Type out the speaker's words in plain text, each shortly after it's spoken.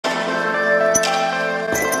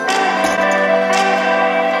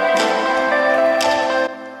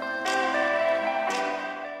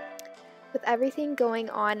everything going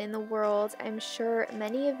on in the world, I'm sure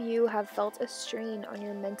many of you have felt a strain on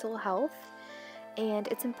your mental health. And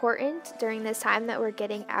it's important during this time that we're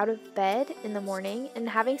getting out of bed in the morning, and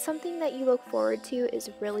having something that you look forward to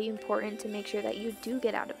is really important to make sure that you do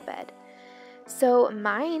get out of bed. So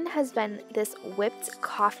mine has been this whipped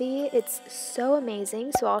coffee. It's so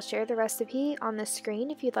amazing, so I'll share the recipe on the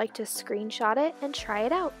screen if you'd like to screenshot it and try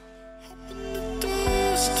it out.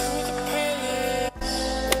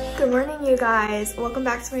 Good morning, you guys. Welcome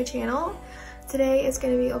back to my channel. Today is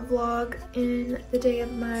going to be a vlog in the day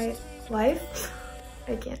of my life.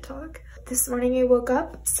 I can't talk. This morning I woke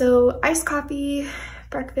up, so iced coffee,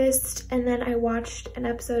 breakfast, and then I watched an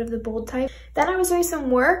episode of The Bold Type. Then I was doing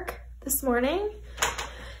some work this morning,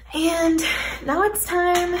 and now it's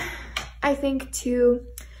time, I think, to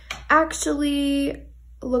actually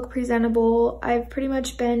look presentable. I've pretty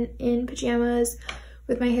much been in pajamas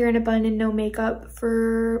with my hair in a bun and no makeup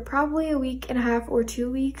for probably a week and a half or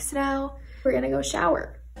 2 weeks now. We're gonna go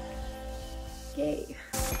shower. Yay.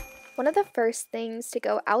 One of the first things to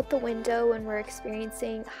go out the window when we're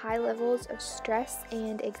experiencing high levels of stress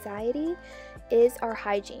and anxiety is our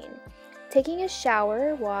hygiene. Taking a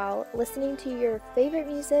shower while listening to your favorite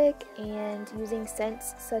music and using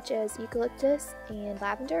scents such as eucalyptus and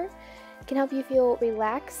lavender can help you feel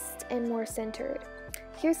relaxed and more centered.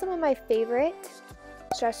 Here's some of my favorite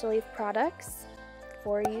stress relief products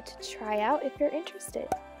for you to try out if you're interested.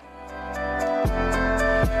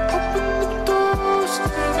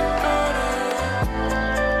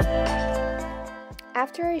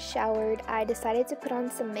 After I showered, I decided to put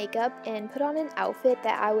on some makeup and put on an outfit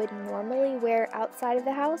that I would normally wear outside of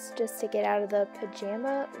the house just to get out of the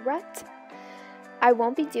pajama rut. I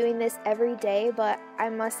won't be doing this every day, but I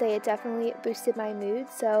must say it definitely boosted my mood,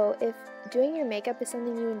 so if doing your makeup is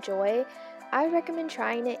something you enjoy, I would recommend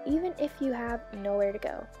trying it even if you have nowhere to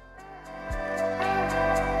go.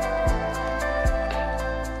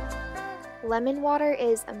 Lemon water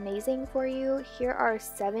is amazing for you. Here are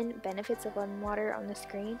 7 benefits of lemon water on the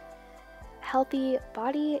screen. A healthy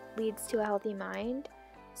body leads to a healthy mind,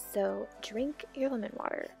 so drink your lemon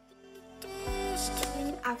water.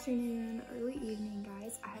 Good afternoon, early evening,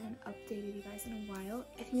 guys. I haven't updated you guys in a while.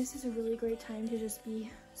 I think this is a really great time to just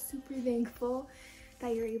be super thankful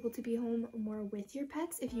that you're able to be home more with your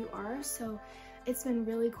pets if you are. So it's been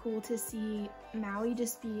really cool to see Maui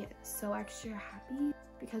just be so extra happy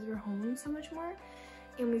because we're home so much more,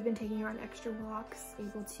 and we've been taking her on extra walks,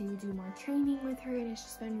 able to do more training with her, and it's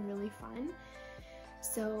just been really fun.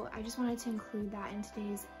 So I just wanted to include that in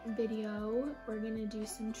today's video. We're gonna do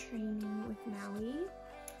some training with Maui,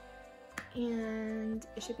 and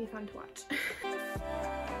it should be fun to watch.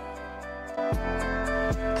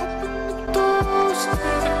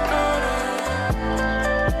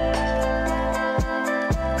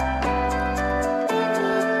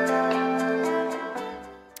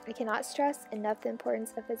 I cannot stress enough the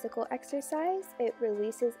importance of physical exercise. It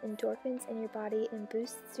releases endorphins in your body and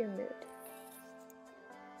boosts your mood.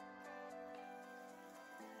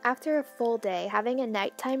 After a full day, having a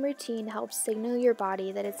nighttime routine helps signal your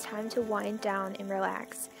body that it's time to wind down and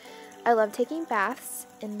relax. I love taking baths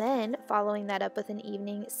and then following that up with an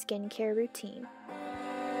evening skincare routine.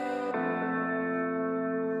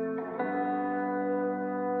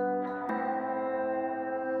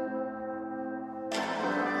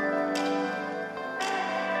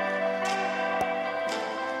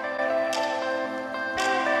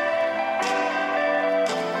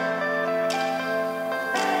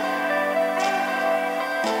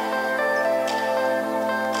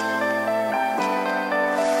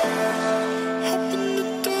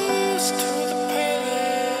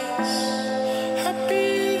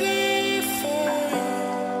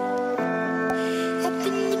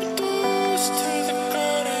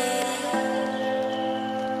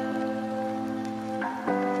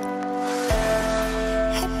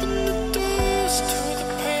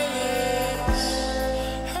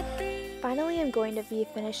 I'm going to be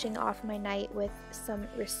finishing off my night with some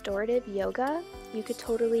restorative yoga. You could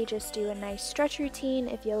totally just do a nice stretch routine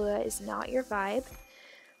if yoga is not your vibe,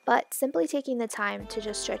 but simply taking the time to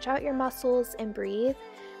just stretch out your muscles and breathe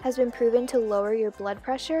has been proven to lower your blood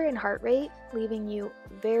pressure and heart rate, leaving you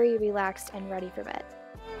very relaxed and ready for bed.